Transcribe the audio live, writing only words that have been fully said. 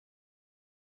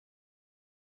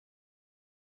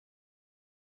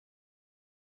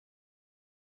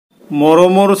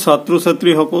মৰমৰ ছাত্ৰ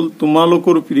ছাত্ৰীসকল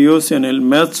তোমালোকৰ প্ৰিয় চেনেল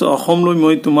মেথছ অসমলৈ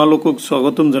মই তোমালোকক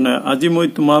স্বাগতম জনাই আজি মই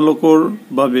তোমালোকৰ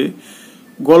বাবে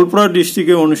গোৱালপাৰা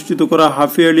ডিস্ট্ৰিক্টে অনুষ্ঠিত কৰা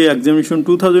হাফ ইয়াৰলি এক্সামিনেশ্যন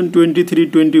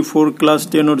 2023-24 ক্লাছ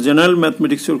 10 ৰ জেনাৰেল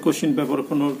ম্যাথমেটিক্সৰ কোৱেশ্চন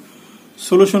পেপাৰখনৰ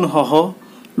সলিউশন সহ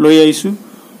লৈ আহিছো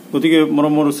গতিকে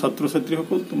মৰমৰ ছাত্ৰ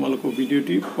ছাত্ৰীসকল তোমালোকৰ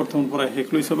ভিডিঅ'টি প্ৰথমৰ পৰা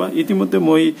শেষলৈ চাবা ইতিমধ্যে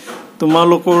মই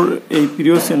তোমালোকৰ এই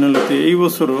প্ৰিয় চেনেলতে এই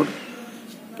বছৰৰ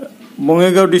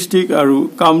বঙাইগাঁও ডিস্ট্রিক্ট और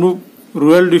Kamrup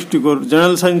rural डिस्ट्रिक्टर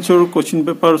general साइंसर question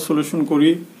paper solution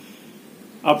करी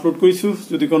आपलोड करिछु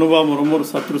যদি কোনোবা মৰমৰ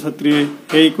ছাত্ৰ ছাত্ৰীয়ে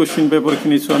এই क्वेश्चन पेपर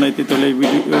খিনি চোৱা নাই তেতিয়ালে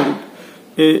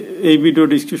এই ভিডিও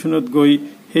ডিসক্ৰিপশনত গৈ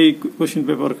এই क्वेश्चन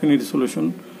पेपर খিনিৰ সলিউশন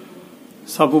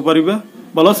চাব পাৰিবা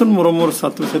বলাচন মৰমৰ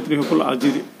ছাত্ৰ ছাত্ৰীসকল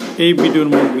আজিৰ এই ভিডিওৰ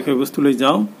মূল বিষয়বস্তুলৈ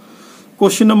যাওঁ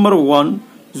क्वेश्चन नंबर 1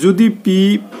 যদি p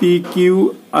pq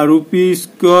আৰু p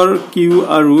স্কয়াৰ q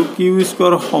আৰু q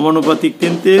স্কয়াৰ সমানুপাতিক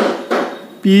তেন্তে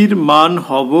p ৰ মান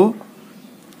হ'ব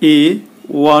a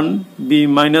 1 b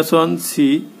 -1 c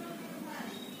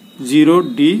 0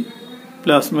 d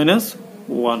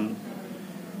 +-1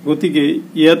 গতিকে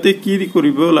ইয়াতে কি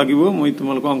কৰিব লাগিব মই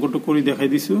তোমালোকক অংকটো কৰি দেখাই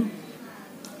দিছো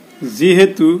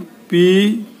যেহেতু p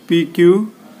pq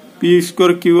p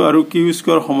square q আৰু q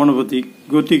স্কয়াৰ সমানুপাতিক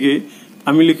গতিকে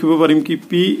আমি লিখিব পাৰিম কি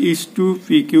p is to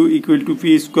pq equal to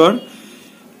p square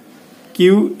q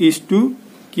is to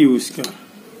q square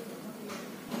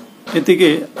এতেকে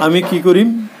আমি কি কৰিম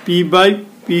p by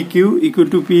pq equal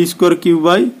to p square q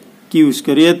by q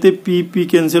square ইয়াতে p p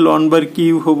cancel 1 by q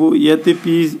হ'ব ইয়াতে p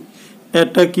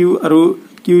এটা q আৰু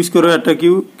q square এটা q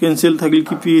cancel থাকিল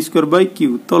কি p square by q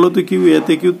তলতে q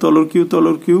ইয়াতে q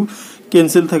তলৰ q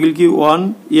कैंसिल থাকিল কি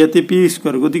 1 ইয়াতে p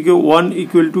স্কয়ার গতিকে 1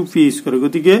 ইকুয়াল টু p স্কয়ার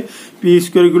গতিকে p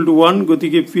স্কয়ার ইকুয়াল টু 1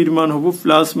 গতিকে p এর মান হবে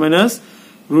প্লাস মাইনাস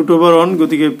 √1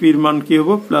 গতিকে p এর মান কি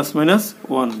হবে প্লাস মাইনাস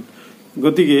 1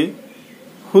 গতিকে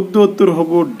শুদ্ধ উত্তর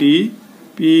হবে d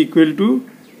p equal to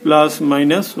plus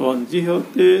minus 1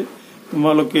 যেহেতু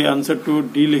তোমালোকে आंसर টু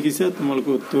d লিখিছে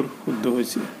তোমালোকৰ উত্তৰ শুদ্ধ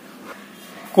হৈছে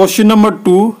क्वेश्चन नंबर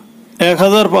 2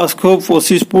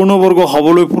 1525 পূৰ্ণবৰ্গ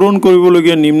হবলৈ পূৰণ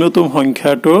কৰিবলগীয়া নিম্নতম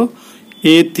সংখ্যাটো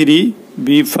A3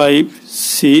 B5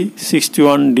 C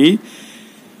 61 D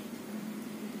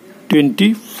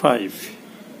 25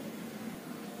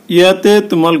 ইয়াতে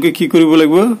তোমালোকে কি কৰিব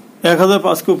লাগিব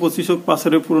 1525 ক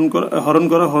 5 ৰে পূৰণ কৰা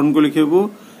হৰণ কৰি লিখিব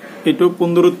এটো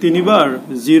 15 3 বাৰ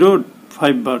 0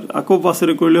 5 বাৰ আকৌ 5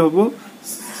 ৰে কৰিলে হ'ব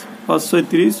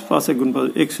 536 5 গুণ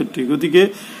 5 61 গতিকে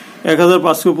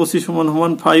 1525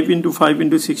 সমান 5 * 5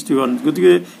 * 61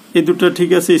 গতিকে এই দুটা ঠিক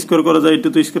আছে স্কয়ার করা যায় এটা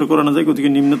তো স্কয়ার করা না যায় গতিকে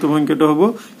নিম্নতম সংখ্যাটা হবে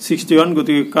 61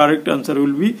 গতিকে correct answer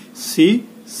will be C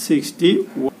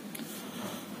 61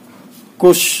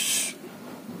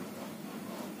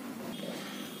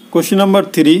 question number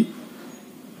 3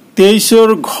 23 ৰ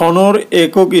ঘনৰ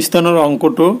একক স্থানৰ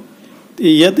অংকটো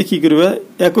ইয়াতে কি কৰিবা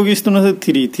একক স্থান আছে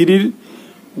 3 ৰ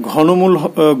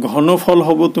ঘনফল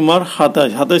হ'ব তোমাৰ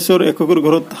 27 ৰ এককৰ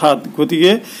ঘৰত 7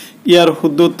 গতিকে ইয়াৰ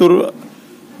শুদ্ধ উত্তৰ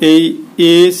এই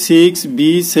a6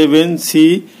 b7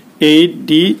 c8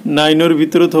 d9 ৰ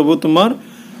ভিতৰত হ'ব তোমাৰ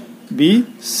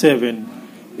b7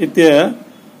 এতিয়া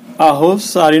আহো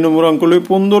 4 নম্বৰ অংকলৈ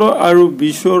 15 আৰু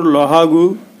 20 ৰ লহাগু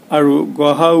আৰু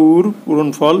গহাউৰ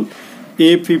পূৰণফল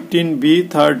a15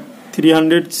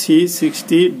 b300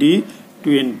 c60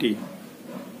 d20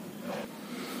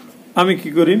 আমি কি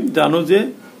কৰিম জানো যে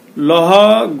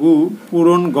লহাগু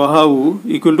পূৰণ গহাউ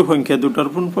ইকুয়াল টু সংখ্যা দুটাৰ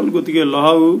পূৰণফল গতিকে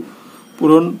লহাগু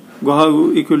পূৰণ গহাগু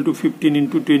ইকুয়াল টু 15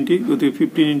 * 20 গতিকে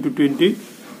 15 * 20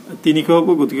 300 হ'ব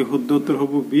গতিকে শুদ্ধ উত্তৰ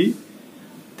হ'ব বি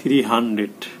 300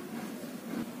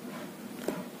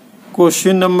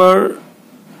 क्वेश्चन नंबर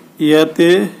ইয়াতে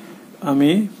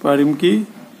আমি পাৰিম কি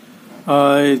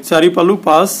 4 পালো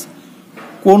 5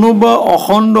 কোনোবা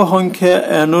অখণ্ড সংখ্যা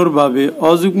n ৰ বাবে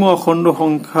অযুগ্ম অখণ্ড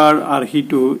সংখ্যাৰ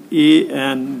আৰ্হিটো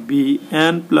an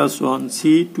bn + 1 c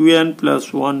 2n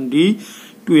 + 1 d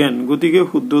 2n গতিকে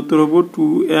শুদ্ধ উত্তৰ হ'ব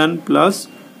 2n +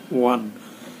 1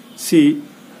 c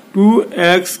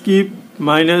 2x cube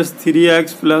 -3x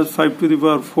 + 5 to the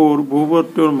power 4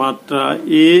 বহুপদৰ মাত্ৰা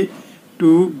a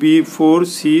 2 b 4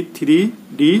 c 3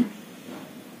 d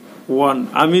 1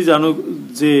 আমি জানো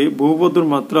যে বহুপদৰ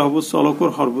মাত্ৰা হ'ব চলকৰ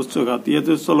সৰ্বোচ্চ ঘাত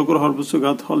ইয়াতে চলকৰ সৰ্বোচ্চ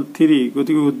ঘাত হল 3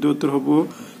 গতিকে শুদ্ধ উত্তৰ হ'ব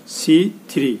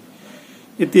c3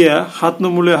 এতিয়া 7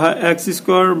 নম্বৰলৈ আহা x²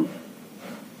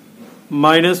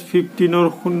 -15 ৰ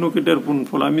শূন্য কেইটাৰ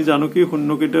পূৰণফল আমি জানো কি শূন্য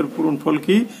কেইটাৰ পূৰণফল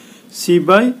কি c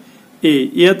বাই a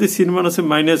ইয়াতে c মান আছে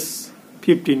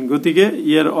 -15 গতিকে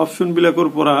ইয়াৰ অপচন বিলাকৰ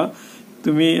পৰা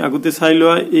তুমি আগতে চাই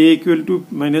লোৱা a equal to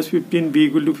 -15 b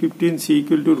equal to 15 c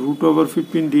equal to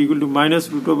 √15 d equal to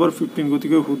 -√15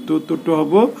 গতিকে শুদ্ধ উত্তৰটো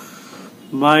হ'ব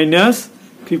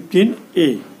 15a.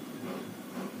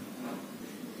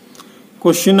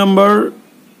 Question number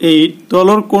 8.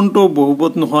 তলৰ কোনটো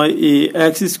বহুপদ নহয়? A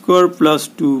x square plus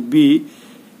 2b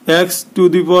x to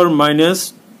the power minus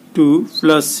 2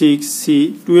 plus 6 c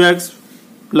 2x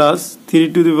plus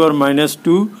 3 to the power minus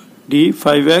 2 d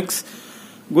 5x.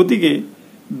 গতিকে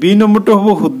b নম্বৰটো হ'ব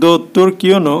শুদ্ধ উত্তৰ,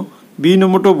 কিয়নো b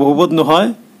নম্বৰটো বহুপদ নহয়।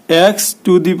 x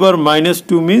to the power minus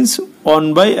 2 means 1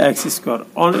 by x square.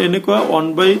 এনেকুৱা 1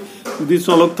 by যদি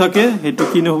চলক থাকে সেইটো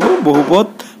কি নহ'ব? বহুপদ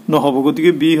নহ'ব।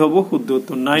 গতিকে b হ'ব শুদ্ধ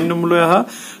উত্তৰ। 9 নম্বৰলৈ আহা।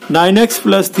 9x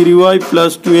plus 3y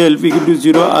plus 12 equal to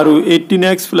 0 আৰু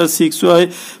 18x plus 6y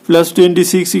plus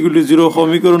 26 equal to 0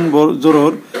 সমীকৰণ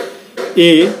জোৰৰ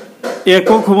a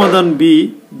একক সমাধান b,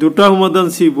 দুটা সমাধান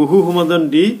c, বহু সমাধান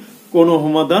d, কোনো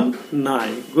সমাধান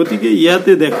নাই। গতিকে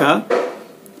ইয়াতে দেখা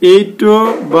 8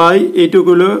 by 8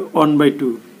 কৰিলে 1 by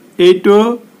 2, 8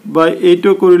 by 8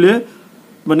 কৰিলে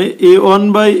মানে a1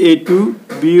 by a2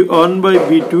 b1 by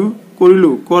b2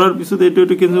 কৰিলো, কৰাৰ পিছত এইটো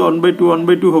কিন্তু 1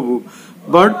 by 2 হ'ব।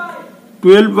 বাট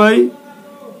 12 by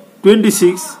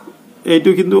 26 এইটো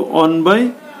কিন্তু 1 by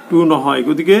 2 নহয়।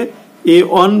 গতিকে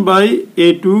a1 by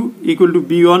a2 equal to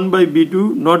b1 by b2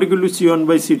 not equal to c1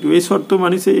 by c2 এই শর্ত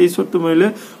মানিছে, এই শর্ত মানিলে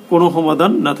কোনো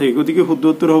সমাধান নাথাকে। গতিকে শুদ্ধ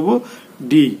উত্তৰ হ'ব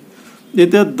d।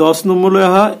 এতিয়া 10 নম্বৰলৈ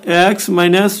আহা। x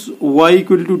minus y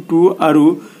equal to 2 আৰু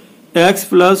x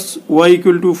plus y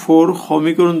equal to 4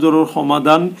 সমীকৰণ জোৰৰ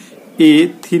সমাধান a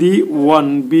 3 1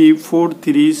 b 4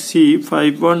 3 c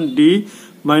 5 1 d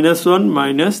 -1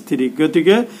 -3।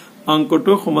 গতিকে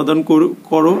অঙ্কটো সমাধান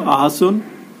করো আহাচোন।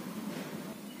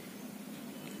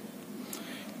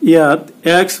 ইয়াত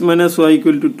x minus y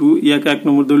equal to 2 ইয়াক 1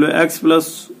 নম্বৰ ধৰিলো, x plus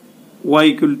y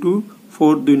equal to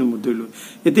 4 2 number ধৰিলো।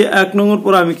 এতিয়া 1 নম্বৰ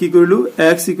পৰা আমি কি কৰিলো?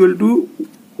 x equal to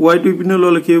y to ইপিনে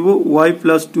ললে কি হ'ব? y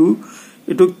plus 2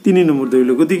 এটো 3 নম্বৰ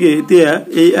ধৰিলো। গতিকে এতিয়া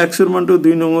এই x এৰ মানটো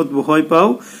 2 নম্বৰত বহাই পাও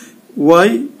y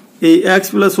এই x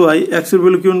plus y x এর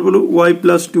ভ্যালু কিমান বলো? y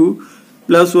plus 2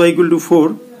 plus y equal to 4।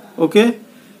 Okay,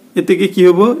 এতে কি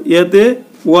হ'ব? ইয়াতে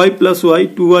y plus y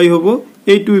 2y হ'ব,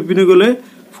 এই 2 ইপিনে গলে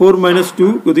 4 minus 2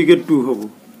 গতিকে 2 হ'ব।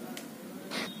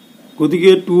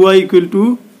 গতিকে 2y equal to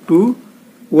 2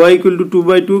 y equal to 2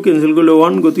 by 2 cancel করলে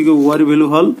 1 গতিকে y এর ভ্যালু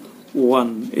হল 1।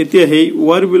 এতিয়া হেই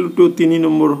y এর ভ্যালুটো 3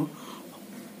 নম্বৰ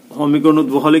সমীকৰণত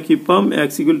বহালে কি পাম? x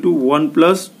equal to 1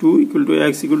 plus 2 equal to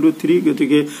x equal to 3।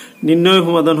 গতিকে নির্ণয়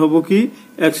সমাধান হ'ব কি?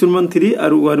 x এর মান 3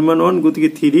 আৰু y এৰ মান 1 গতিকে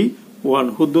 3 1।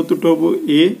 শুদ্ধ উত্তৰটো হ'ব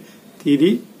a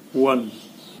 3 1।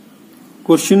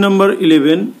 Question number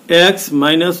 11. x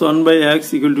minus 1 by x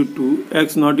equal to 2 x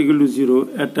not equal to 0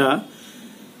 এটা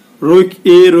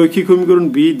a রৈখিক সমীকরণ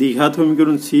b দ্বিঘাত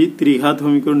সমীকরণ c ত্রিঘাত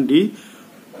সমীকরণ d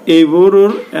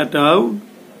এইবোৰৰ এটাও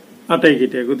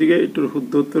আটাইকেইটা। গতিকে এটোৰ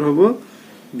শুদ্ধ উত্তৰ হ'ব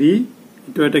b।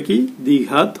 এটো এটা কি?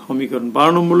 দ্বিঘাত সমীকৰণ।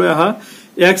 12 নম্বৰলৈ আহা।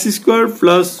 x square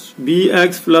plus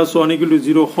bx plus 1 equal to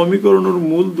 0 সমীকৰণৰ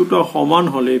মূল দুটা সমান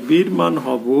হলে b ৰ মান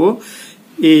হ'ব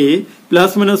a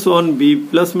plus minus 1 b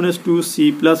plus minus 2 c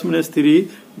plus minus 3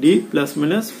 d plus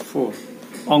minus 4।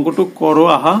 অঙ্কটো করো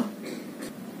আহা।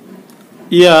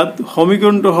 ইয়াত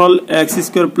সমীকৰণটো হল x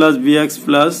square plus bx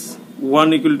plus 1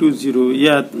 equal to 0।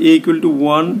 ইয়াত a equal to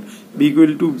 1 b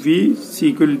equal to b c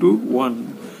equal to 1।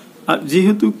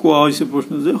 যেহেতু কোৱা হৈছে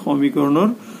প্ৰশ্ন যে সমীকৰণৰ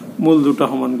মূল দুটা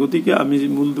সমান, গতিকে আমি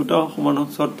মূল দুটা সমান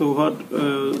শৰ্ত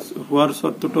হোৱাৰ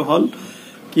শর্তটো হল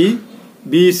কি?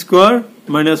 b square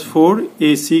minus 4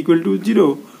 ac equal to 0।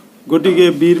 গতিকে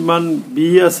b এর মান b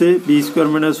আছে, b square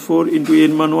minus 4 into a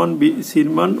এর মান 1 b c এর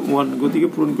মান 1 গতিকে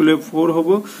পূরণ করলে 4 হ'ব।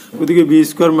 গতিকে b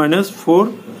square minus 4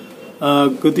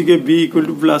 গতিকে b equal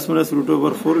to plus minus root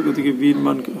over 4 গতিকে b এর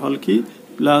মান হল কি?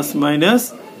 plus minus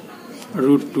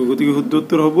root 2। গতিকে শুদ্ধ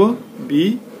উত্তর হ'ব b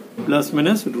plus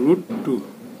minus root 2।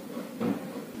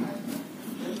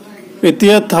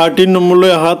 এতিয়া 13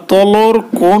 নম্বৰলৈ আহা। তলৰ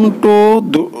কোনটো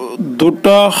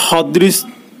দুটা সদৃশ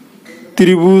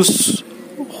ত্রিভুজ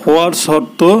হওয়ার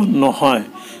শর্ত নহয়?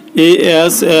 a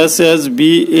s s s b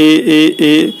a a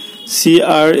a c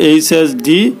r h s d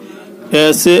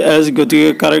s a s গতিকে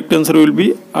correct answer will be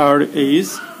r h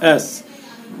s।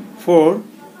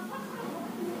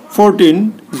 14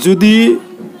 যদি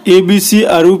a b c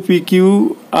আৰু p q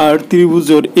r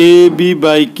ত্ৰিভুজৰ a b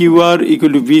by q r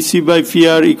equal to b c by p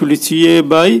r equal to c a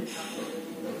by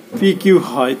p q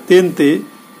হয়, তেন্তে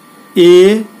a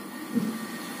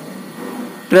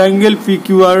triangle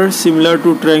PQR similar to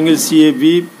triangle CAB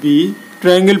B,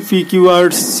 triangle PQR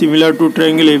similar to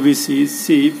triangle ABC C,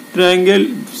 triangle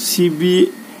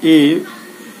CBA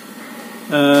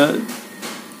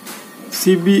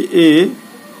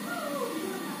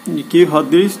কি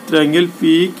সদৃশ triangle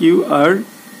PQR,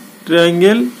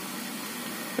 triangle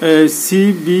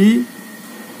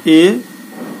CBA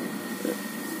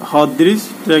সদৃশ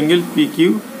triangle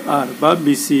PQR বা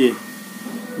BCA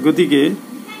গতিকে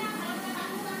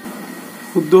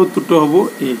শুদ্ধ উত্তৰটো হ'ব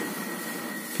A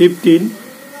 15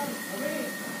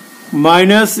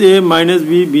 -a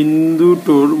 -b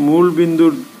বিন্দুটোৰ মূল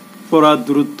বিন্দুৰ পৰা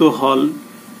দূৰত্ব হল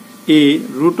a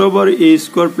 √a²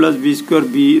 + b²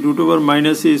 b √-a²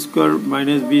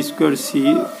 - b² c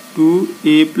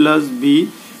 2a + b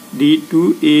d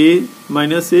 2a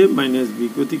 - b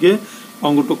গতিকে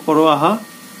অংকটো করো আহা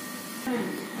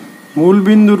মূল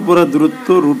বিন্দুর পৰা দূরত্ব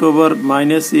 √-a² +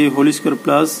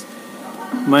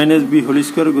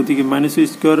 -b² গতিকে -a²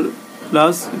 +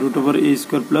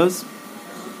 √-a² +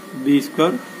 b².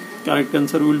 Correct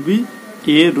answer will be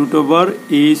a √-a²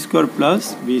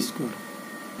 + b².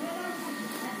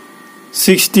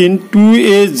 16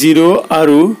 2a0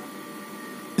 আৰু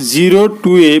 0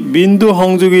 2a বিন্দু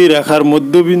সংযোগী ৰেখাৰ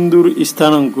মধ্যবিন্দুৰ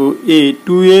স্থানাংক a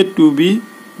 2a 2b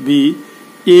b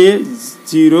a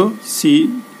 0 c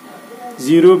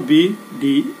 0 b d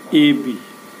a b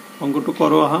অংকটো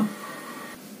করো আহা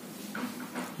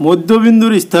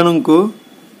মধ্যবিন্দুৰ স্থানাংক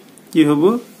কি হ'ব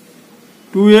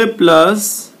 2a +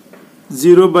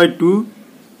 0/2,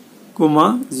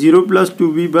 0 +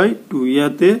 2b/2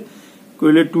 ইয়াতে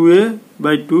কইলে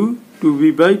 2a/2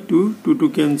 2b/2 2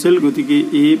 ক্যান্সেল গতিকে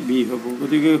a b হ'ব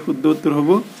গতিকে শুদ্ধ উত্তৰ হ'ব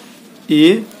a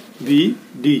b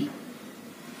d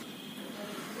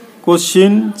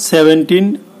question 17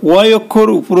 y অক্ষৰ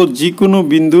ওপৰত যিকোনো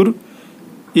বিন্দুৰ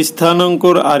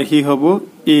স্থানাঙ্কৰ আৰ্হি হ'ব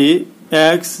a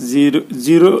x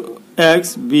 0 x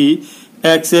b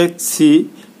x x c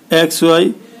xy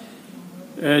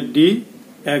d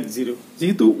x0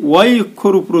 যেহেতু y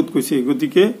অক্ষৰ ওপৰত কৈছে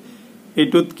গতিকে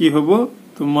এটোত কি হ'ব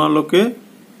তোমালোকে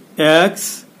x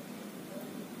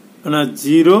না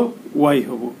 0y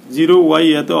হ'ব 0y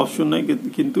ইয়াতে অপশন নাই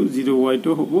কিন্তু 0y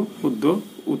টো হ'ব শুদ্ধ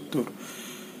উত্তৰ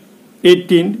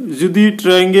 18 যদি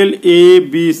ট্ৰায়াঙ্গেল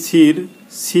ABC ৰ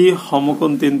C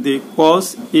সমকোণ তেন্তে cos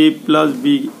a + b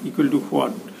 =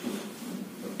 what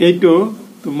এইটো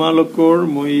তোমালোকৰ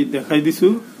মই দেখাই দিছো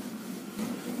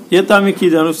এটা আমি কি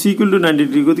জানো c = 90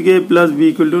 ডিগ্ৰী গতিকে a + b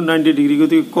 = 90 ডিগ্ৰী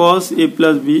গতিকে cos a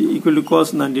 + b = cos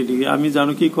 90 degree আমি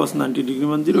জানো কি cos 90 ডিগ্ৰী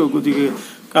মান 0 গতিকে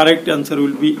correct answer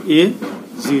will be a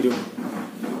 0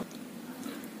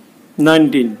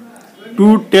 19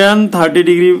 2 tan 30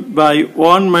 degree by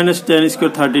 1 - tan²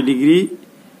 30 degree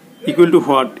 =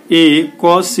 what a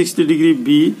cos 60 degree b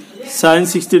sin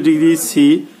 60 degree c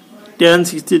tan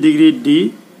 60 degree d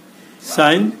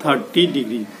sin 30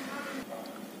 degree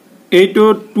এইটো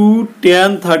 2 tan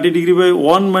 30 degree by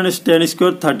 1 - tan²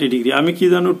 30 degree আমি কি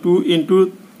জানো 2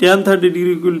 * tan 30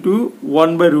 degree =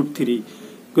 1/√3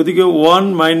 গতিকে 1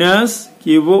 -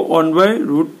 কি হ'ব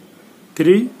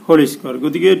 1/√3 whole square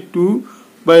গতিকে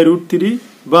 2/√3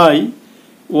 বাই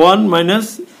 1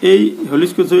 - এই whole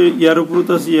square ইয়াৰ ওপৰত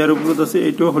আছে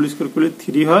এইটো হোল স্কয়াৰ কৰিলে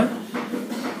 3 হয়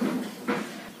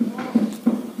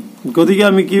গতিকে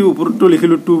আমি কি উপৰটো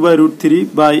লিখিলো 2/√3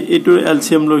 বাই এইটো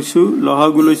এলসিএম লৈছো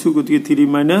লহাগু লৈছো গতিকে 3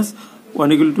 -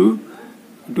 1 =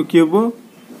 এটো কি হ'ব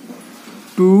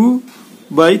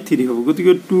 2/3 হ'ব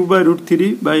গতিকে 2/√3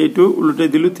 বাই এইটো উল্টাই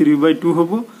দিলো 3/2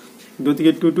 হ'ব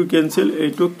গতিকে 2 2 ক্যান্সেল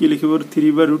এইটো কি লিখিব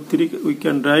 3/√3 উই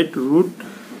ক্যান রাইট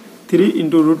 √3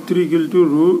 * √3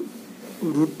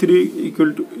 √3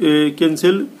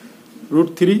 ক্যান্সেল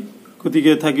 √3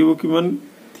 গতিকে থাকিব কিমান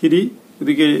 3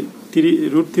 গতিকে 3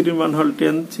 √3 মান হল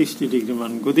 10 60 ডিগ্ৰী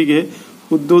মান গতিকে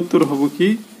শুদ্ধ উত্তৰ হ'ব কি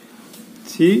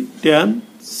c tan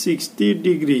 60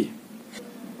 ডিগ্ৰী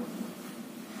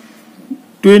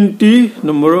 20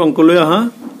 নম্বৰ অংকলৈ আহা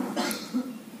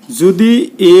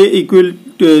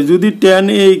যদি tan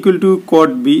a = cot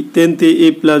b তেন্তে a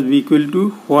 + b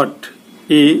 = what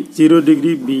a 0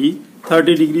 degree b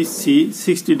 30 degree c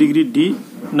 60 degree d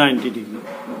 90 degree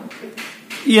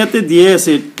ইয়াতে দিয়ে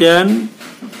আছে tan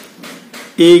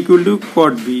a =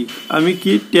 cot b আমি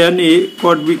কি tan a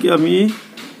cot b কে আমি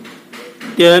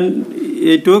tan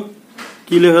এটো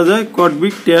কি লেখা যায় cot b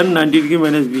tan 90 degree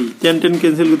 - b tan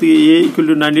cancel গতিকে a =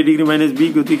 90 degree - b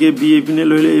গতিকে b এপিনে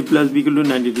লইলে a + b =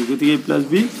 90 degree গতিকে a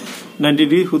 + b 90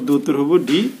 degree শুদ্ধ উত্তৰ হ'ব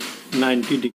d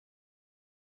 90 degree